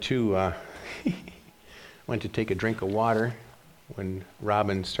Went to take a drink of water when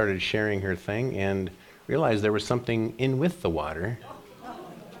Robin started sharing her thing and realized there was something in with the water.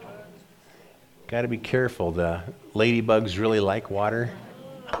 Got to be careful. The ladybugs really like water.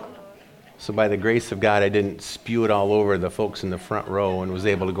 So by the grace of God, I didn't spew it all over the folks in the front row and was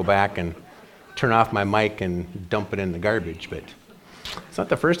able to go back and turn off my mic and dump it in the garbage. But it's not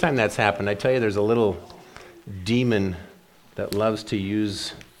the first time that's happened. I tell you, there's a little demon that loves to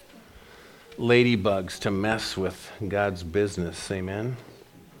use ladybugs to mess with God's business. Amen.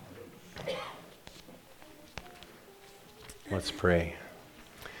 Let's pray.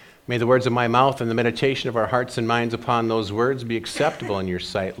 May the words of my mouth and the meditation of our hearts and minds upon those words be acceptable in your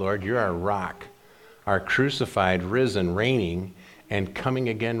sight, Lord. You're our rock, our crucified, risen, reigning, and coming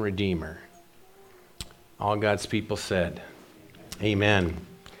again Redeemer. All God's people said, amen.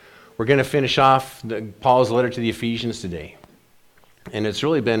 We're going to finish off Paul's letter to the Ephesians today. And it's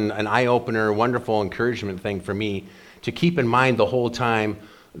really been an eye-opener, wonderful encouragement thing for me to keep in mind the whole time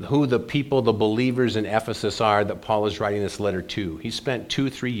who the people, the believers in Ephesus are that Paul is writing this letter to. He spent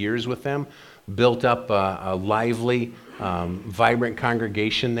 2-3 years with them, built up a lively, vibrant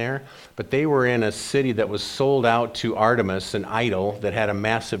congregation there. But they were in a city that was sold out to Artemis, an idol that had a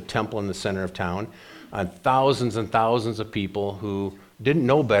massive temple in the center of town. Thousands and thousands of people who didn't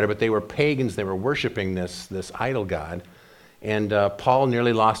know better, but they were pagans. They were worshiping this idol god. And Paul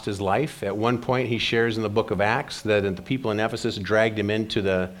nearly lost his life. At one point, he shares in the book of Acts that the people in Ephesus dragged him into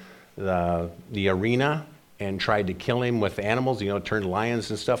the arena and tried to kill him with animals, turned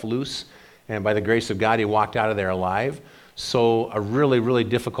lions and stuff loose. And by the grace of God, he walked out of there alive. So a really, really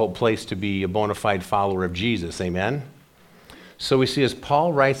difficult place to be a bona fide follower of Jesus. Amen? So we see as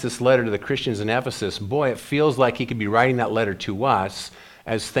Paul writes this letter to the Christians in Ephesus, boy, it feels like he could be writing that letter to us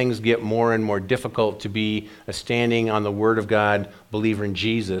as things get more and more difficult to be a standing on the Word of God believer in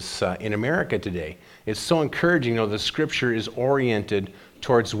Jesus in America today. It's so encouraging, the Scripture is oriented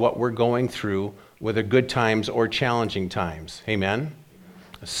towards what we're going through, whether good times or challenging times. Amen?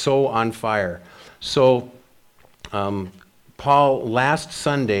 So on fire. So Paul, last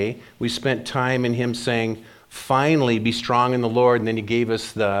Sunday, we spent time in him saying, finally be strong in the Lord, and then he gave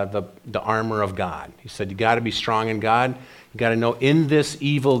us the armor of God. He said, you got to be strong in God. You got to know in this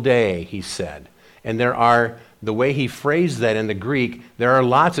evil day, he said. And the way he phrased that in the Greek, there are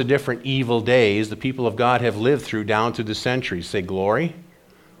lots of different evil days the people of God have lived through down through the centuries. Say glory.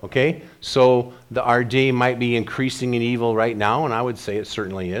 Okay? So our day might be increasing in evil right now, and I would say it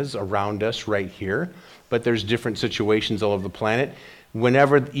certainly is around us right here. But there's different situations all over the planet.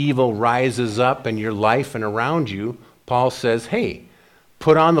 Whenever evil rises up in your life and around you, Paul says, hey,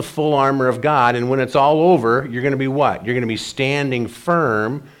 put on the full armor of God, and when it's all over, you're going to be what? You're going to be standing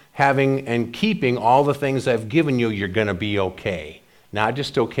firm, having and keeping all the things I've given you. You're going to be okay. Not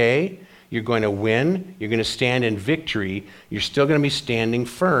just okay, you're going to win. You're going to stand in victory. You're still going to be standing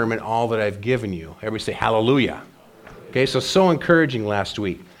firm in all that I've given you. Everybody say hallelujah. Okay, so encouraging last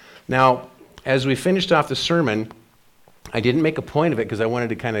week. Now, as we finished off the sermon, I didn't make a point of it because I wanted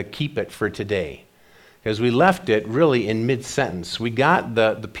to kind of keep it for today. Because we left it really in mid-sentence. We got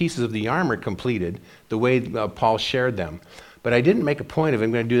the pieces of the armor completed the way Paul shared them. But I didn't make a point of it.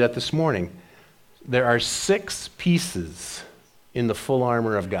 I'm going to do that this morning. There are 6 pieces in the full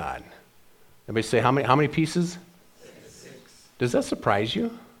armor of God. Everybody say, how many pieces? 6. Does that surprise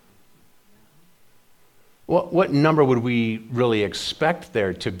you? What number would we really expect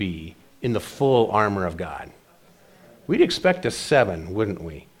there to be in the full armor of God? We'd expect a 7, wouldn't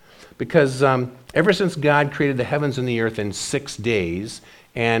we? Because ever since God created the heavens and the earth in 6 days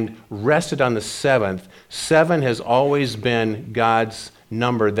and rested on the 7th, 7 has always been God's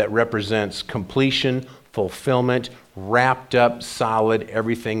number that represents completion, fulfillment, wrapped up, solid,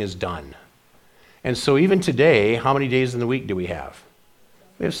 everything is done. And so even today, how many days in the week do we have?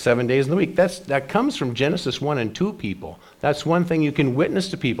 We have 7 days in the week. That comes from Genesis 1 and 2 people. That's one thing you can witness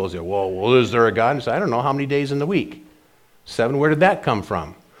to people. Say, well, is there a God? And say, I don't know, how many days in the week? 7, where did that come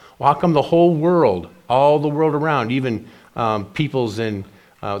from? Well, how come the whole world, all the world around, even peoples in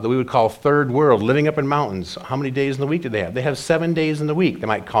that we would call third world, living up in mountains, how many days in the week do they have? They have 7 days in the week. They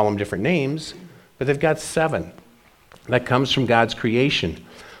might call them different names, but they've got 7. That comes from God's creation.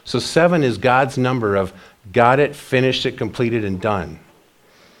 So 7 is God's number of got it, finished it, completed, and done.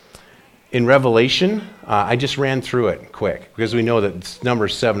 In Revelation, I just ran through it quick because we know that number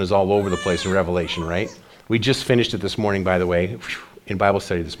 7 is all over the place in Revelation, right? We just finished it this morning, by the way, in Bible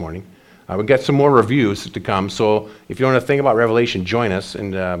study this morning. We've got some more reviews to come, so if you want to think about Revelation, join us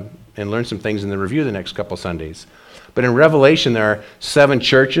and learn some things in the review the next couple Sundays. But in Revelation, there are 7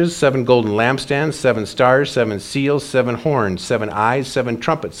 churches, 7 golden lampstands, 7 stars, 7 seals, 7 horns, 7 eyes, 7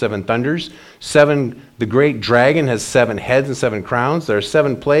 trumpets, 7 thunders, 7, the great dragon has 7 heads and 7 crowns. There are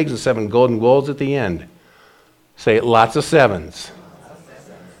 7 plagues and 7 golden bowls at the end. Say lots of sevens.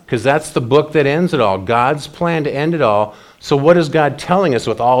 Because that's the book that ends it all. God's plan to end it all. So what is God telling us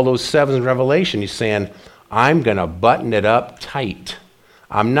with all those sevens in Revelation? He's saying, I'm going to button it up tight.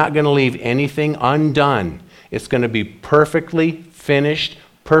 I'm not going to leave anything undone. It's going to be perfectly finished,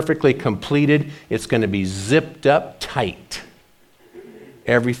 perfectly completed. It's going to be zipped up tight.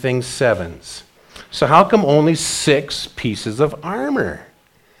 Everything's sevens. So how come only 6 pieces of armor?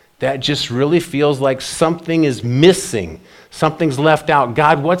 That just really feels like something is missing. Something's left out.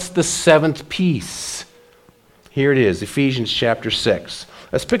 God, what's the 7th piece? Here it is, Ephesians chapter 6.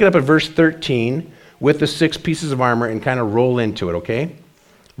 Let's pick it up at verse 13 with the 6 pieces of armor and kind of roll into it, okay?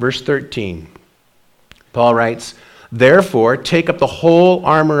 Verse 13. Paul writes, therefore, take up the whole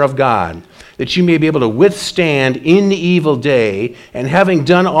armor of God, that you may be able to withstand in the evil day, and having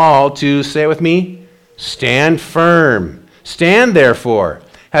done all to, say it with me, stand firm. Stand therefore,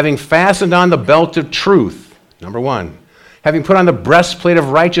 having fastened on the belt of truth, number 1. Having put on the breastplate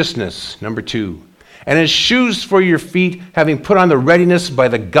of righteousness, number 2. And as shoes for your feet, having put on the readiness by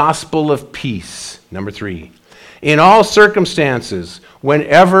the gospel of peace, number 3. In all circumstances,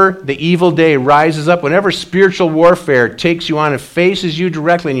 whenever the evil day rises up, whenever spiritual warfare takes you on and faces you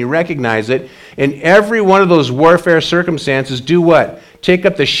directly and you recognize it, in every one of those warfare circumstances, do what? Take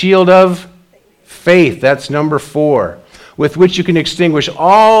up the shield of faith. That's number 4. With which you can extinguish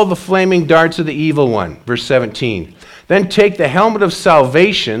all the flaming darts of the evil one. Verse 17. Then take the helmet of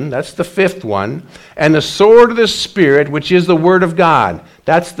salvation, that's the 5th one, and the sword of the Spirit, which is the word of God.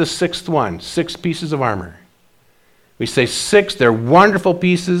 That's the 6th one, 6 pieces of armor. We say 6, they're wonderful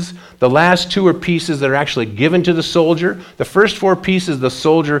pieces. The last 2 are pieces that are actually given to the soldier. The first 4 pieces the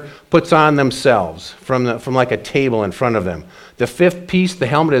soldier puts on themselves from like a table in front of them. The 5th piece, the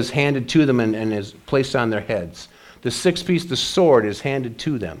helmet is handed to them and is placed on their heads. The 6th piece, the sword, is handed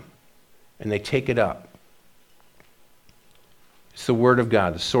to them, and they take it up. It's the Word of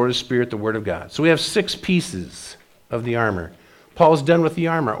God, the sword of the Spirit, the Word of God. So we have 6 pieces of the armor. Paul's done with the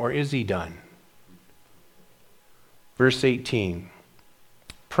armor, or is he done? Verse 18,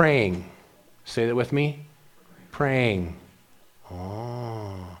 praying. Say that with me. Praying.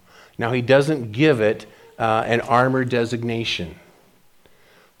 Oh. Now he doesn't give it an armor designation,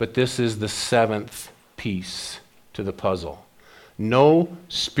 but this is the 7th piece to the puzzle. No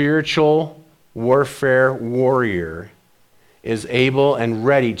spiritual warfare warrior is able and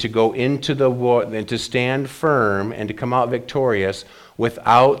ready to go into the war and to stand firm and to come out victorious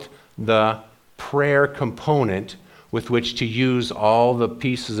without the prayer component with which to use all the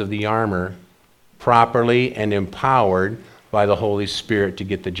pieces of the armor properly and empowered by the Holy Spirit to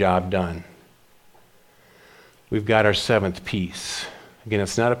get the job done. We've got our 7th piece. Again,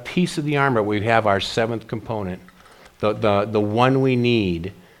 it's not a piece of the armor. We have our 7th component, the one we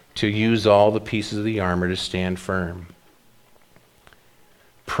need to use all the pieces of the armor to stand firm.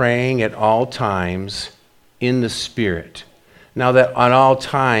 Praying at all times in the Spirit. Now that on all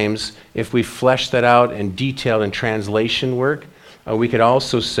times, if we flesh that out and detail in translation work, we could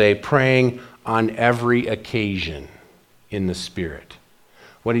also say praying on every occasion in the Spirit.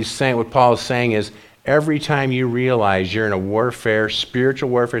 What Paul is saying is, every time you realize you're in a warfare, spiritual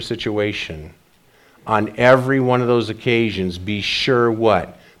warfare situation, on every one of those occasions, be sure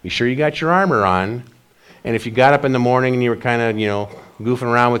what? Be sure you got your armor on. And if you got up in the morning and you were kind of, goofing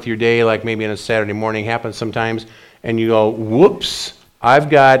around with your day, like maybe on a Saturday morning, happens sometimes, and you go, whoops, I've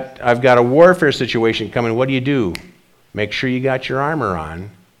got a warfare situation coming. What do? Make sure you got your armor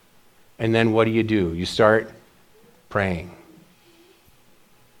on. And then what do? You start praying.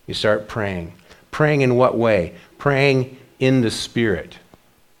 You start praying. Praying in what way? Praying in the Spirit.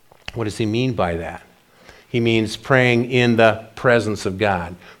 What does he mean by that? He means praying in the presence of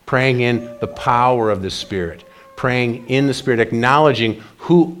God, praying in the power of the Spirit, praying in the Spirit, acknowledging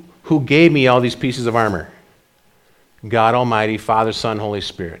who gave me all these pieces of armor. God Almighty, Father, Son, Holy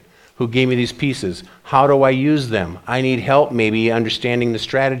Spirit. Who gave me these pieces? How do I use them? I need help maybe understanding the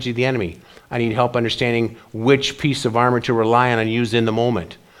strategy of the enemy. I need help understanding which piece of armor to rely on and use in the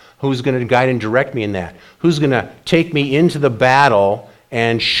moment. Who's going to guide and direct me in that? Who's going to take me into the battle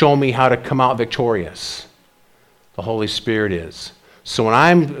and show me how to come out victorious? The Holy Spirit is. So when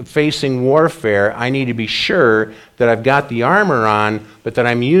I'm facing warfare, I need to be sure that I've got the armor on, but that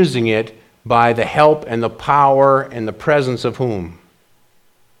I'm using it by the help and the power and the presence of whom?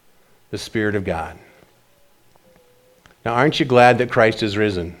 The Spirit of God. Now, aren't you glad that Christ is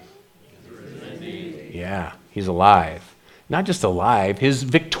risen? Yeah. He's alive. Not just alive, he's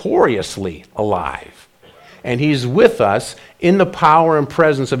victoriously alive. And he's with us in the power and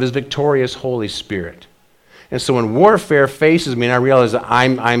presence of his victorious Holy Spirit. And so when warfare faces me and I realize that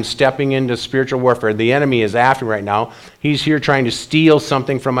I'm stepping into spiritual warfare, the enemy is after me right now. He's here trying to steal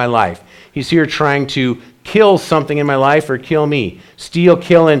something from my life. He's here trying to kill something in my life or kill me. Steal,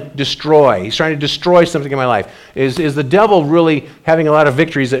 kill, and destroy. He's trying to destroy something in my life. Is the devil really having a lot of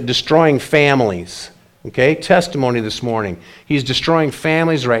victories at destroying families? Okay, testimony this morning. He's destroying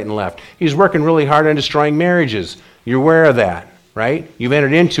families right and left. He's working really hard on destroying marriages. You're aware of that, right? You've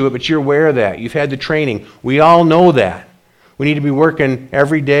entered into it, but you're aware of that. You've had the training. We all know that. We need to be working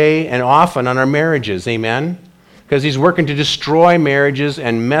every day and often on our marriages, amen? Because he's working to destroy marriages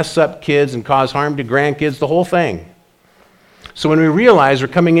and mess up kids and cause harm to grandkids, the whole thing. So when we realize we're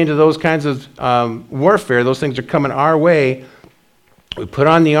coming into those kinds of warfare, those things are coming our way, we put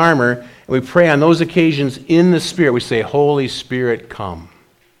on the armor, and we pray on those occasions in the Spirit. We say, Holy Spirit, come.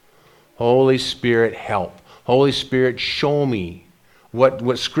 Holy Spirit, help. Holy Spirit, show me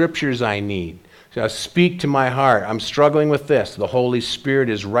what scriptures I need. Speak to my heart. I'm struggling with this. The Holy Spirit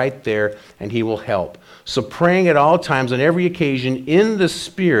is right there, and he will help. So praying at all times, on every occasion, in the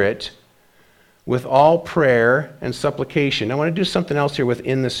Spirit, with all prayer and supplication. I want to do something else here with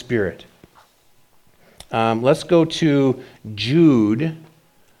in the Spirit. Let's go to Jude.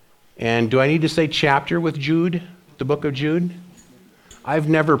 And do I need to say chapter with Jude, the book of Jude? I've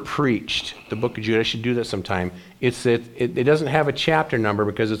never preached the book of Jude. I should do that sometime. It doesn't have a chapter number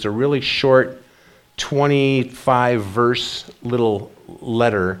because it's a really short 25-verse little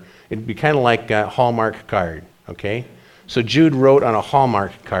letter. It'd be kind of like a Hallmark card, okay? So Jude wrote on a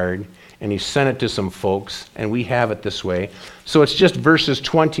Hallmark card, and he sent it to some folks, and we have it this way. So it's just verses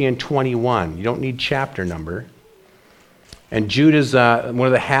 20 and 21. You don't need chapter number. And Jude is one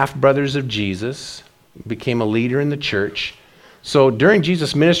of the half-brothers of Jesus, became a leader in the church. So during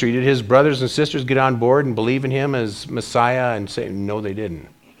Jesus' ministry, did his brothers and sisters get on board and believe in him as Messiah and say, no, they didn't?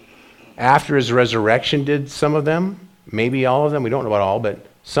 After his resurrection, did some of them? Maybe all of them. We don't know about all, but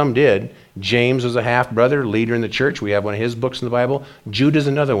some did. James was a half-brother, leader in the church. We have one of his books in the Bible. Jude is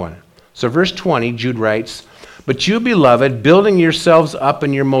another one. So verse 20, Jude writes, But you, beloved, building yourselves up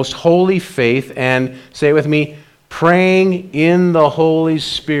in your most holy faith, and, say it with me, praying in the Holy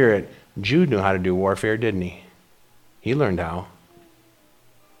Spirit. Jude knew how to do warfare, didn't he? He learned how.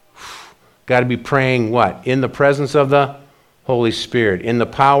 Got to be praying what? In the presence of the Holy Spirit. In the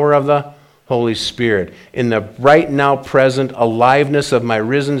power of the Holy Spirit. In the right now present aliveness of my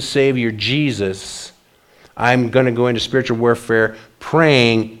risen Savior, Jesus, I'm going to go into spiritual warfare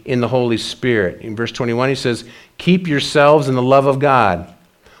praying in the Holy Spirit. In verse 21 he says, Keep yourselves in the love of God,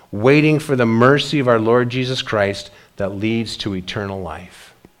 waiting for the mercy of our Lord Jesus Christ that leads to eternal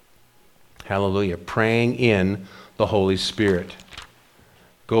life. Hallelujah. Praying in the Holy Spirit.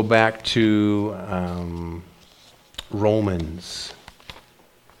 Go back to Romans.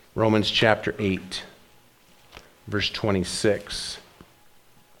 Romans chapter 8, verse 26.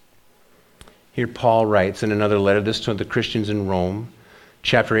 Here Paul writes in another letter, this to the Christians in Rome,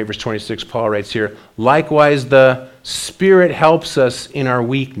 chapter 8, verse 26, Paul writes here, Likewise the Spirit helps us in our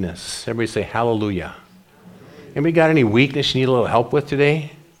weakness. Everybody say hallelujah. Anybody got any weakness you need a little help with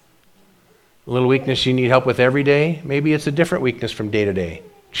today? A little weakness you need help with every day? Maybe it's a different weakness from day to day.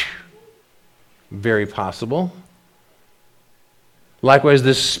 Very possible. Likewise,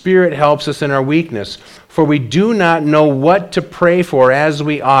 the Spirit helps us in our weakness, for we do not know what to pray for as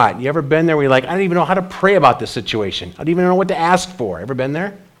we ought. You ever been there where you're like, I don't even know how to pray about this situation. I don't even know what to ask for. Ever been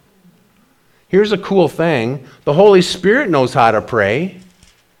there? Here's a cool thing. The Holy Spirit knows how to pray.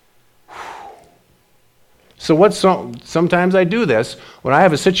 So sometimes I do this. When I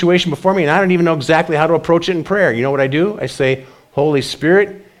have a situation before me and I don't even know exactly how to approach it in prayer, you know what I do? I say, Holy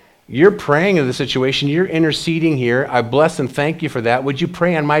Spirit, you're praying in the situation. You're interceding here. I bless and thank you for that. Would you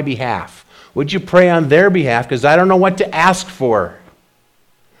pray on my behalf? Would you pray on their behalf? Because I don't know what to ask for.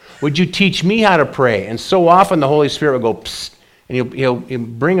 Would you teach me how to pray? And so often the Holy Spirit will go, psst, and he'll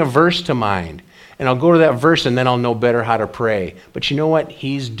bring a verse to mind. And I'll go to that verse and then I'll know better how to pray. But you know what?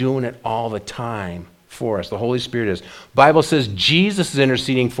 He's doing it all the time for us. The Holy Spirit is. Bible says Jesus is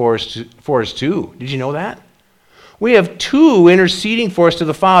interceding for us too. Did you know that? We have two interceding for us to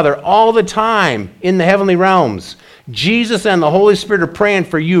the Father all the time in the heavenly realms. Jesus and the Holy Spirit are praying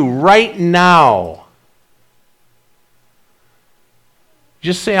for you right now.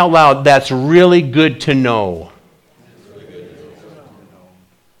 Just say out loud, that's really good to know.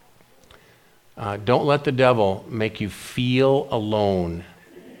 Don't let the devil make you feel alone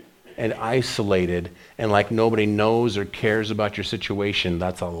and isolated and like nobody knows or cares about your situation.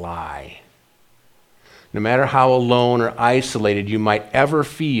 That's a lie. no matter how alone or isolated you might ever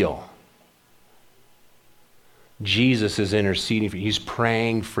feel, Jesus is interceding for you. He's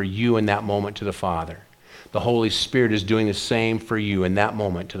praying for you in that moment to the Father. The Holy Spirit is doing the same for you in that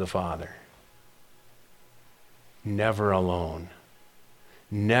moment to the Father. Never alone.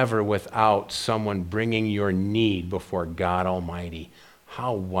 Never without someone bringing your need before God Almighty.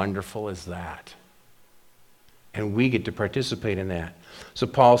 How wonderful is that? And we get to participate in that. So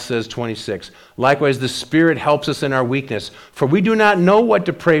Paul says, 26, likewise the Spirit helps us in our weakness, for we do not know what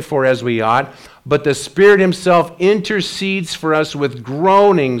to pray for as we ought, but the Spirit himself intercedes for us with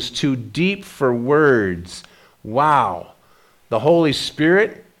groanings too deep for words. Wow. The Holy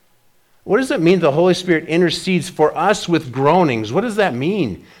Spirit? What does it mean the Holy Spirit intercedes for us with groanings? What does that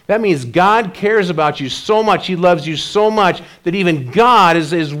mean? That means God cares about you so much, he loves you so much, that even God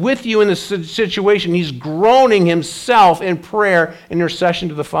is with you in this situation. He's groaning himself in prayer, intercession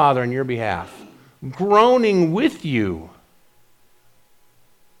to the Father on your behalf. Groaning with you.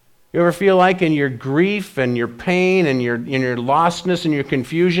 You ever feel like in your grief and your pain and your lostness and your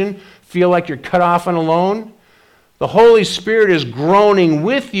confusion, feel like you're cut off and alone? The Holy Spirit is groaning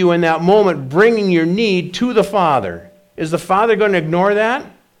with you in that moment, bringing your need to the Father. Is the Father going to ignore that?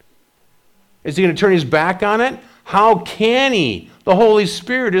 Is he going to turn his back on it? How can he? The Holy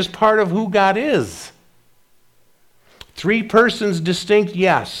Spirit is part of who God is. 3 persons distinct,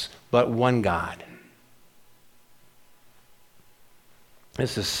 yes, but one God.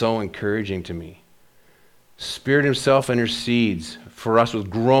 This is so encouraging to me. Spirit himself intercedes for us with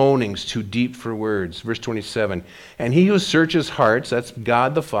groanings too deep for words. Verse 27, and he who searches hearts, that's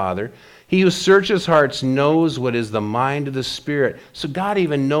God the Father, he who searches hearts knows what is the mind of the Spirit. So God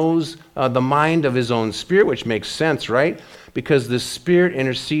even knows the mind of his own Spirit, which makes sense, right? Because the Spirit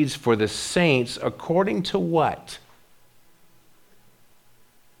intercedes for the saints according to what?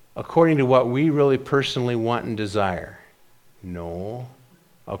 According to what we really personally want and desire. No.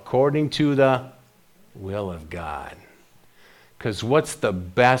 According to the will of God. Because what's the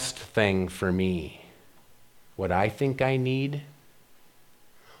best thing for me? What I think I need?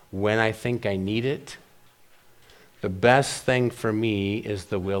 When I think I need it? The best thing for me is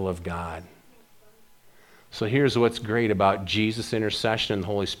the will of God. So here's what's great about Jesus' intercession and the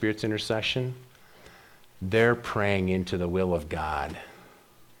Holy Spirit's intercession. They're praying into the will of God.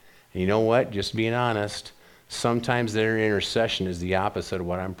 And you know what? Just being honest, sometimes their intercession is the opposite of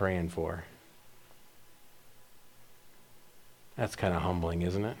what I'm praying for. That's kind of humbling,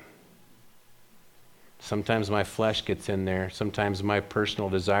 isn't it? Sometimes my flesh gets in there. Sometimes my personal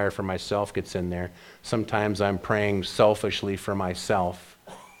desire for myself gets in there. Sometimes I'm praying selfishly for myself,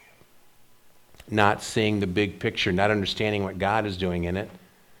 not seeing the big picture, not understanding what God is doing in it.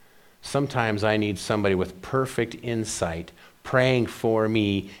 Sometimes I need somebody with perfect insight praying for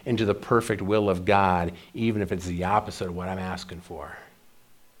me into the perfect will of God, even if it's the opposite of what I'm asking for.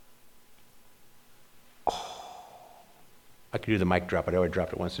 I could do the mic drop, but I already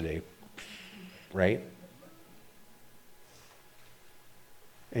dropped it once a day, right?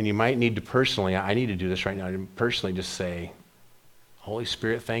 And you might need to personally, I need to do this right now, personally just say, Holy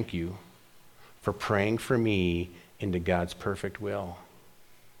Spirit, thank you for praying for me into God's perfect will.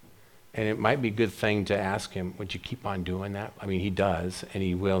 And it might be a good thing to ask him, would you keep on doing that? I mean, he does, and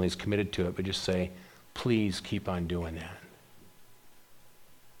he will, and he's committed to it, but just say, please keep on doing that.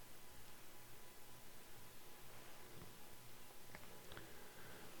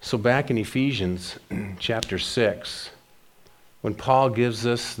 So back in Ephesians chapter 6, when Paul gives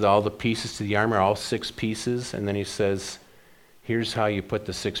us all the pieces to the armor, all 6 pieces, and then he says, here's how you put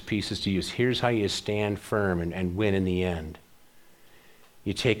the 6 pieces to use. Here's how you stand firm and win in the end.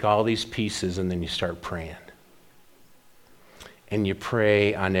 You take all these pieces and then you start praying. And you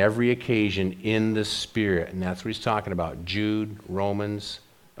pray on every occasion in the Spirit. And that's what he's talking about. Jude, Romans,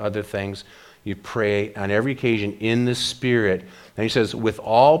 other things. You pray on every occasion in the Spirit. And he says, with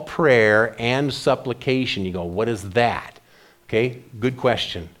all prayer and supplication. You go, what is that? Okay, good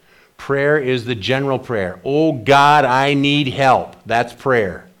question. Prayer is the general prayer. Oh God, I need help. That's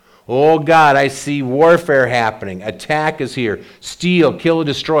prayer. Oh God, I see warfare happening. Attack is here. Steal, kill,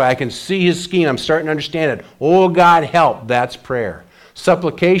 destroy. I can see his scheme. I'm starting to understand it. Oh God, help. That's prayer.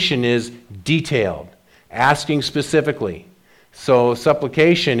 Supplication is detailed, asking specifically. So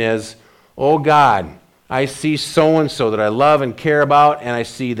supplication is, oh God, I see so-and-so that I love and care about, and I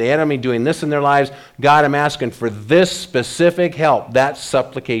see the enemy doing this in their lives. God, I'm asking for this specific help. That's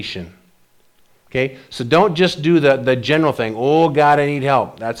supplication. Okay? So don't just do the general thing. Oh, God, I need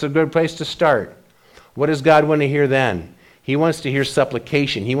help. That's a good place to start. What does God want to hear then? He wants to hear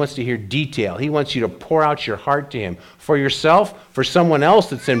supplication. He wants to hear detail. He wants you to pour out your heart to him. For yourself, for someone else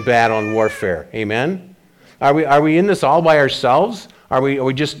that's in battle and warfare. Amen? Are we in this all by ourselves? Are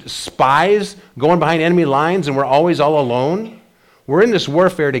we just spies going behind enemy lines and we're always all alone? We're in this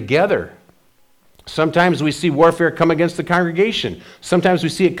warfare together. Sometimes we see warfare come against the congregation. Sometimes we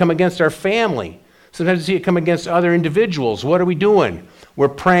see it come against our family. Sometimes we see it come against other individuals. What are we doing? We're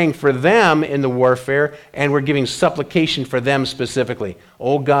praying for them in the warfare, and we're giving supplication for them specifically.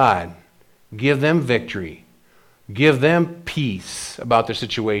 Oh God, give them victory. Give them peace about their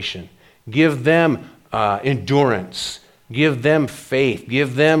situation. Give them endurance. Give them faith.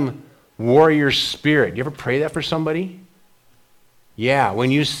 Give them warrior spirit. You ever pray that for somebody? Yeah,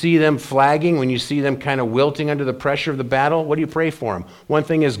 when you see them flagging, when you see them kind of wilting under the pressure of the battle, what do you pray for them? One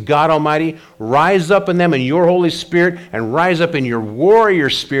thing is, God Almighty, rise up in them in your Holy Spirit and rise up in your warrior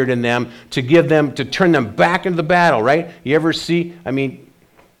spirit in them to give them, to turn them back into the battle, right? You ever see,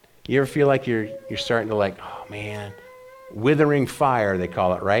 you ever feel like you're starting to oh man, withering fire, they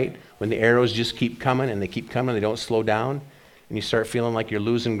call it, right? When the arrows just keep coming and they keep coming, they don't slow down, and you start feeling like you're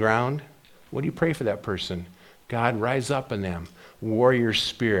losing ground. What do you pray for that person? God, rise up in them. Warrior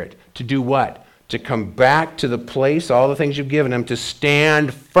spirit. To do what? To come back to the place, all the things you've given them, to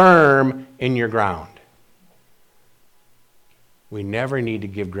stand firm in your ground. We never need to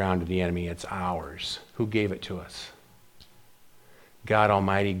give ground to the enemy. It's ours. Who gave it to us? God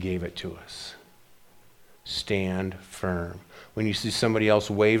Almighty gave it to us. Stand firm. When you see somebody else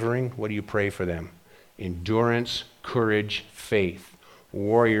wavering, what do you pray for them? Endurance, courage, faith.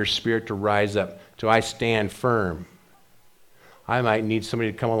 Warrior spirit to rise up. So I stand firm. I might need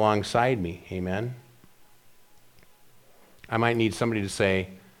somebody to come alongside me. Amen. I might need somebody to say,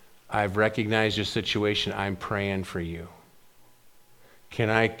 I've recognized your situation. I'm praying for you. Can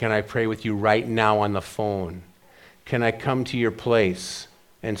I pray with you right now on the phone? Can I come to your place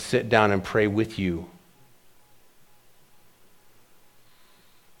and sit down and pray with you?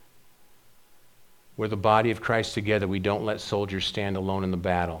 We're the body of Christ together. We don't let soldiers stand alone in the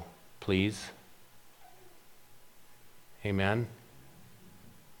battle. Please. Amen.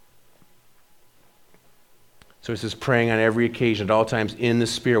 So it says praying on every occasion, at all times, in the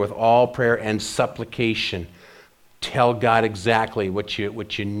Spirit, with all prayer and supplication. Tell God exactly what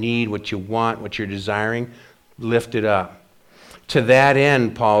you need, what you want, what you're desiring. Lift it up. To that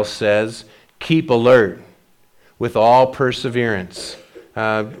end, Paul says, keep alert with all perseverance.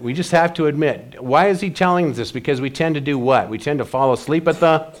 We just have to admit, why is he telling us this? Because we tend to do what? We tend to fall asleep at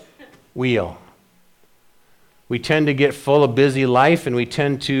the wheel. We tend to get full of busy life, and we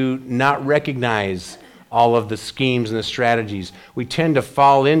tend to not recognize all of the schemes and the strategies. We tend to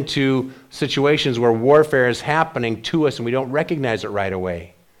fall into situations where warfare is happening to us, and we don't recognize it right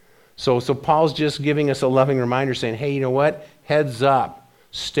away. So Paul's just giving us a loving reminder saying, hey, you know what? Heads up.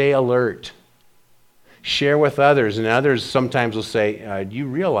 Stay alert. Share with others, and others sometimes will say, you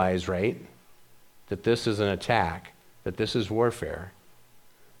realize, right, that this is an attack, that this is warfare,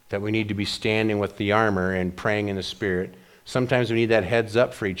 that we need to be standing with the armor and praying in the Spirit. Sometimes we need that heads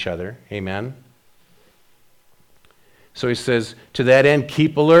up for each other. Amen? So he says, to that end,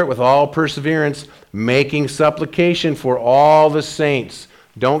 keep alert with all perseverance, making supplication for all the saints.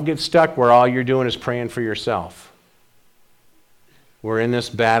 Don't get stuck where all you're doing is praying for yourself. We're in this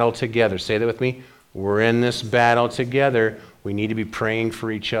battle together. Say that with me. We're in this battle together. We need to be praying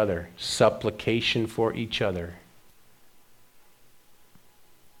for each other. Supplication for each other.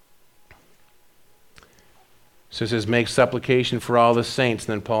 So it says, make supplication for all the saints.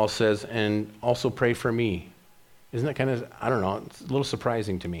 And then Paul says, and also pray for me. Isn't that kind of, I don't know, it's a little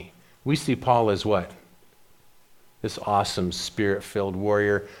surprising to me. We see Paul as what? This awesome spirit-filled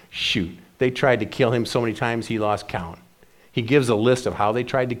warrior. Shoot, they tried to kill him so many times he lost count. He gives a list of how they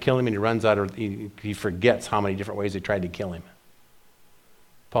tried to kill him, and he forgets how many different ways they tried to kill him.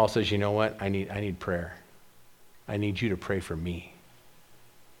 Paul says, you know what? I need prayer. I need you to pray for me.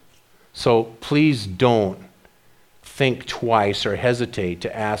 So please don't think twice or hesitate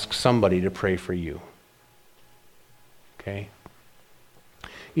to ask somebody to pray for you. Okay?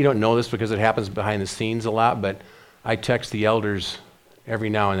 You don't know this because it happens behind the scenes a lot, but I text the elders every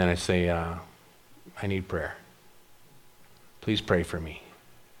now and then. I say, I need prayer. Please pray for me.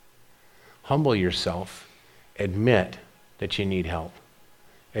 Humble yourself. Admit that you need help.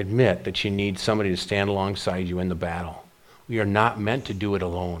 Admit that you need somebody to stand alongside you in the battle. We are not meant to do it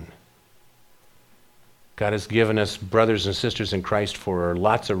alone. God has given us brothers and sisters in Christ for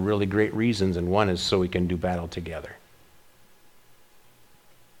lots of really great reasons, and one is so we can do battle together.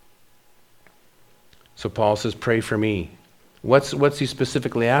 So Paul says, pray for me. What's he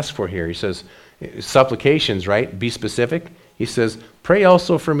specifically asked for here? He says, supplications, right? Be specific. He says, pray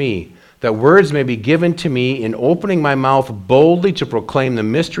also for me, that words may be given to me in opening my mouth boldly to proclaim the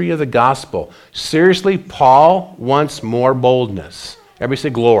mystery of the gospel. Seriously, Paul wants more boldness. Everybody say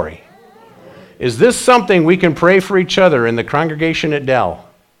glory. Is this something we can pray for each other in the congregation at Dell?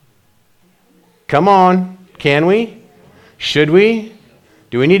 Come on. Can we? Should we?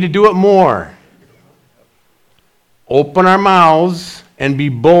 Do we need to do it more? Open our mouths and be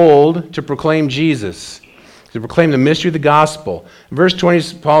bold to proclaim Jesus, to proclaim the mystery of the gospel. In verse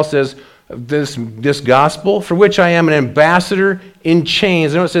 20, Paul says, this gospel, for which I am an ambassador in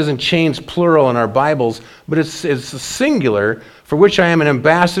chains. I know it says in chains plural in our Bibles, but it's a singular, for which I am an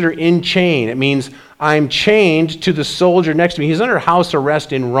ambassador in chain. It means I'm chained to the soldier next to me. He's under house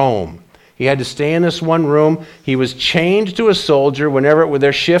arrest in Rome. He had to stay in this one room. He was chained to a soldier. Whenever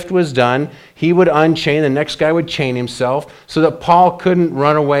their shift was done, he would unchain. The next guy would chain himself so that Paul couldn't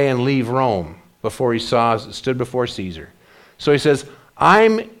run away and leave Rome before he stood before Caesar. So he says,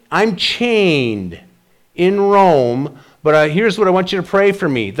 I'm chained in Rome, but here's what I want you to pray for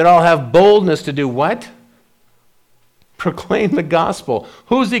me, that I'll have boldness to do what? Proclaim the gospel.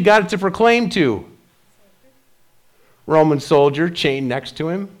 Who's he got it to proclaim to? Roman soldier chained next to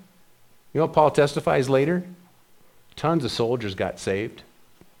him. You know what Paul testifies later? Tons of soldiers got saved.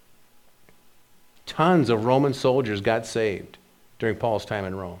 Tons of Roman soldiers got saved during Paul's time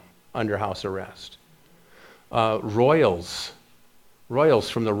in Rome, under house arrest. Royals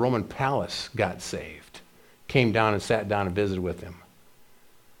from the Roman palace got saved, came down and sat down and visited with him.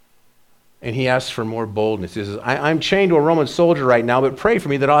 And he asked for more boldness. He says, I'm chained to a Roman soldier right now, but pray for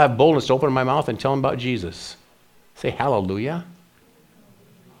me that I'll have boldness to open my mouth and tell him about Jesus. Say hallelujah.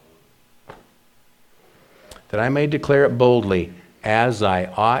 That I may declare it boldly, as I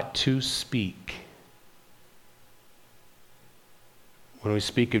ought to speak. When we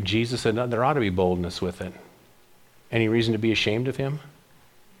speak of Jesus, there ought to be boldness with it. Any reason to be ashamed of him?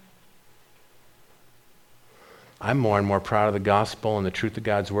 I'm more and more proud of the gospel and the truth of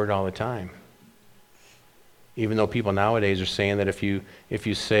God's word all the time. Even though people nowadays are saying that if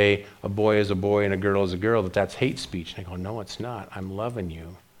you say a boy is a boy and a girl is a girl, that's hate speech. And I go, no, it's not. I'm loving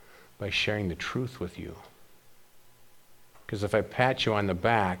you by sharing the truth with you. Because if I pat you on the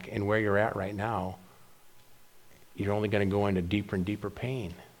back and where you're at right now, you're only going to go into deeper and deeper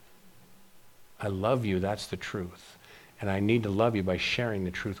pain. I love you, that's the truth. And I need to love you by sharing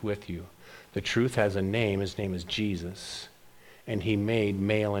the truth with you. The truth has a name. His name is Jesus. And he made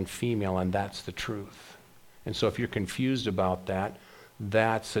male and female, and that's the truth. And so if you're confused about that,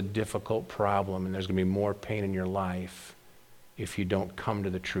 that's a difficult problem, and there's going to be more pain in your life if you don't come to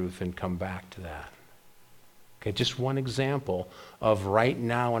the truth and come back to that. Okay, just one example of right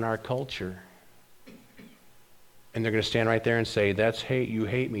now in our culture. And they're going to stand right there and say, that's hate, you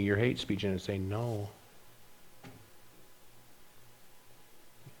hate me, you're hate speech. And I say, no.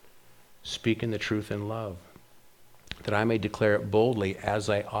 Speaking the truth in love, that I may declare it boldly as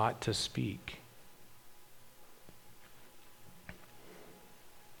I ought to speak.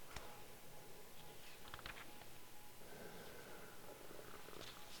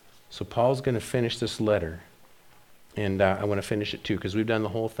 So Paul's going to finish this letter. And I want to finish it too, because we've done the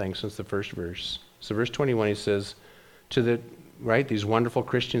whole thing since the first verse. So verse 21, he says, these wonderful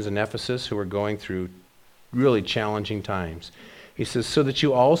Christians in Ephesus who are going through really challenging times. He says, so that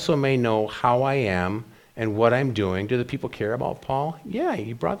you also may know how I am and what I'm doing. Do the people care about Paul? Yeah,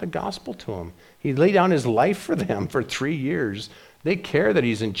 he brought the gospel to them. He laid down his life for them for 3 years. They care that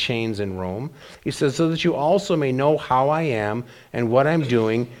he's in chains in Rome. He says, so that you also may know how I am and what I'm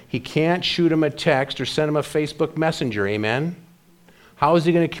doing. He can't shoot him a text or send him a Facebook messenger, amen? How is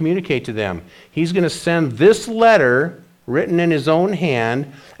he going to communicate to them? He's going to send this letter written in his own hand,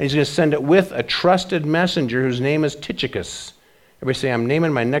 and he's going to send it with a trusted messenger whose name is Tychicus. Everybody say, I'm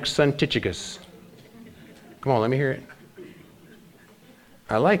naming my next son Tychicus. Come on, let me hear it.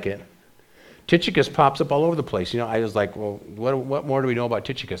 I like it. Tychicus pops up all over the place. I was like, well, what more do we know about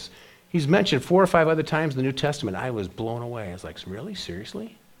Tychicus? He's mentioned 4 or 5 other times in the New Testament. I was blown away. I was like, really?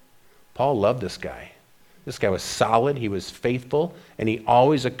 Seriously? Paul loved this guy. This guy was solid, he was faithful, and he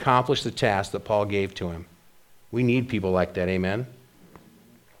always accomplished the task that Paul gave to him. We need people like that, amen?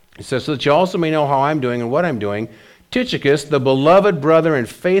 He says, so that you also may know how I'm doing and what I'm doing. Tychicus, the beloved brother and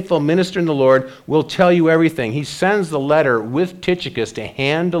faithful minister in the Lord, will tell you everything. He sends the letter with Tychicus to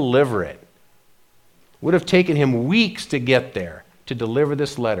hand deliver it. Would have taken him weeks to get there, to deliver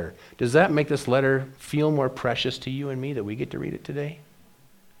this letter. Does that make this letter feel more precious to you and me that we get to read it today?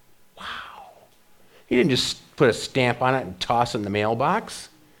 Wow. He didn't just put a stamp on it and toss it in the mailbox.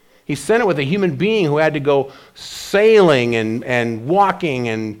 He sent it with a human being who had to go sailing and walking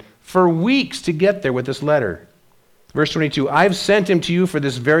and for weeks to get there with this letter. Verse 22, I've sent him to you for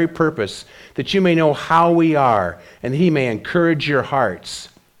this very purpose, that you may know how we are, and that he may encourage your hearts.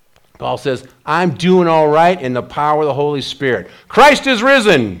 Paul says, I'm doing all right in the power of the Holy Spirit. Christ is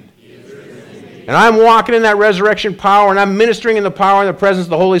risen. And I'm walking in that resurrection power, and I'm ministering in the power and the presence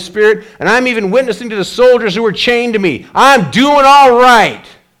of the Holy Spirit, and I'm even witnessing to the soldiers who were chained to me. I'm doing all right.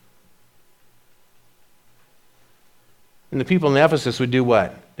 And the people in Ephesus would do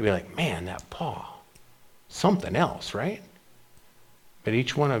what? They'd be like, man, that Paul, something else, right? But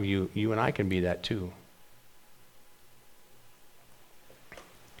each one of you, you and I can be that too.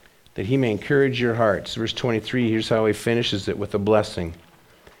 That he may encourage your hearts. Verse 23, here's how he finishes it with a blessing.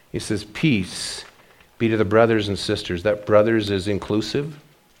 He says, peace be to the brothers and sisters. That brothers is inclusive.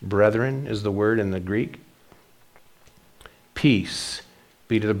 Brethren is the word in the Greek. Peace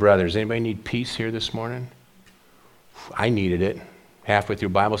be to the brothers. Anybody need peace here this morning? I needed it. Halfway through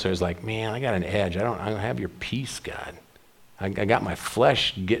Bible study, I was like, man, I got an edge. I don't have your peace, God. I got my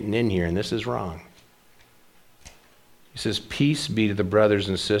flesh getting in here, and this is wrong. He says, peace be to the brothers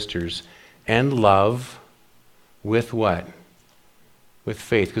and sisters, and love with what? With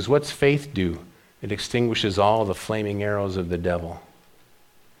faith. Because what's faith do? It extinguishes all the flaming arrows of the devil.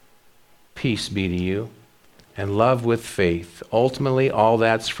 Peace be to you, and love with faith. Ultimately, all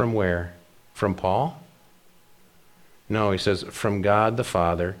that's from where? From Paul? No, he says, from God the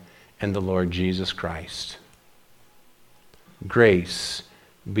Father and the Lord Jesus Christ. Grace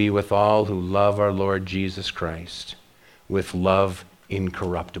be with all who love our Lord Jesus Christ, with love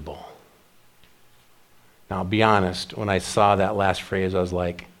incorruptible. Now, I'll be honest, when I saw that last phrase, I was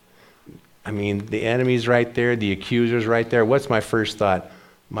like, the enemy's right there, the accuser's right there. What's my first thought?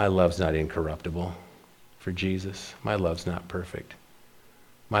 My love's not incorruptible for Jesus. My love's not perfect.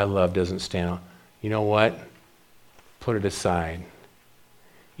 My love doesn't stand out. You know what? Put it aside.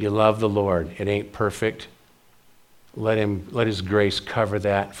 You love the Lord. It ain't perfect. Let his grace cover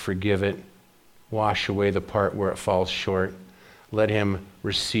that, forgive it, wash away the part where it falls short. Let him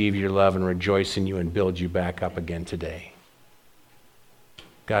receive your love and rejoice in you and build you back up again today.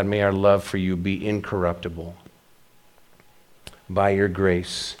 God, may our love for you be incorruptible by your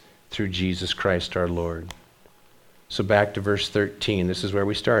grace through Jesus Christ our Lord. So back to verse 13. This is where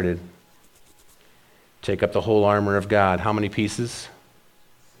we started. Take up the whole armor of God. How many pieces?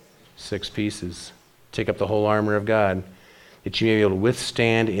 6 pieces. Take up the whole armor of God, that you may be able to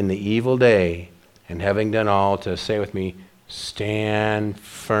withstand in the evil day, and having done all, to say with me, stand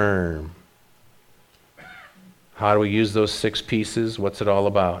firm. How do we use those 6 pieces? What's it all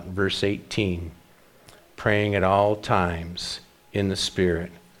about? Verse 18. Praying at all times in the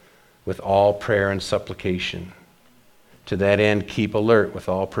Spirit, with all prayer and supplication. To that end, keep alert with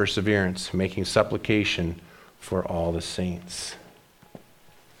all perseverance, making supplication for all the saints.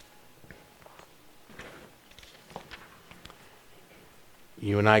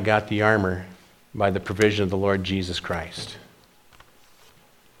 You and I got the armor by the provision of the Lord Jesus Christ.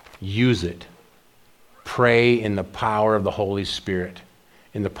 Use it. Pray in the power of the Holy Spirit,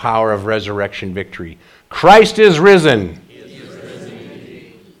 in the power of resurrection victory. Christ is risen. He is risen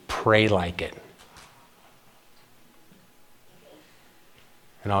indeed. Pray like it.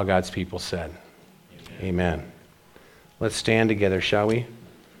 And all God's people said, Amen. Let's stand together, shall we?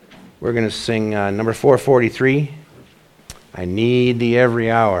 We're going to sing number 443. I need thee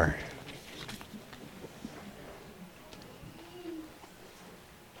every hour.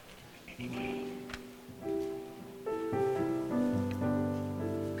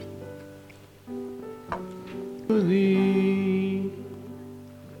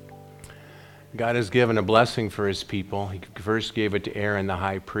 God has given a blessing for his people. He first gave it to Aaron the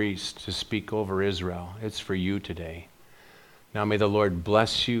high priest to speak over Israel. It's for you today. Now may the Lord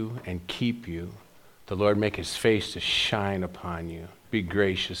bless you and keep you. The Lord make his face to shine upon you, be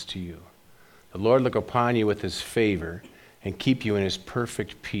gracious to you. The Lord look upon you with his favor and keep you in his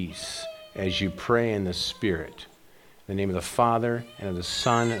perfect peace as you pray in the Spirit. In the name of the Father, and of the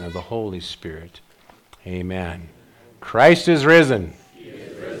Son, and of the Holy Spirit. Amen. Christ is risen. He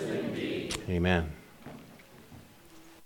is risen indeed. Amen.